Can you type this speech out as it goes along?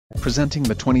Presenting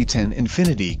the 2010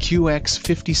 INFINITI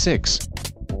QX56.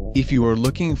 If you are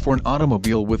looking for an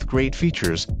automobile with great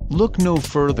features, look no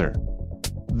further.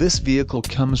 This vehicle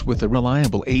comes with a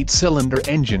reliable 8-cylinder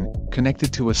engine,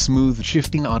 connected to a smooth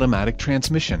shifting automatic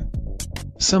transmission.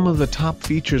 Some of the top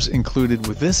features included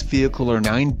with this vehicle are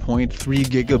 9.3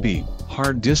 GB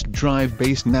hard disk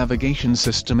drive-based navigation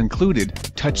system included,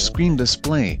 touchscreen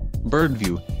display, bird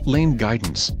view, lane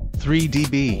guidance,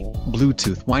 3dB,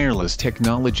 Bluetooth wireless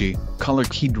technology,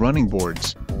 color-keyed running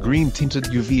boards, green-tinted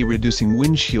UV-reducing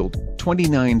windshield,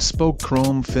 29-spoke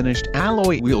chrome-finished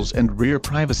alloy wheels and rear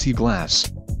privacy glass.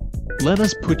 Let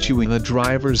us put you in the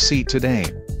driver's seat today.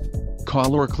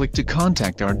 Call or click to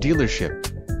contact our dealership.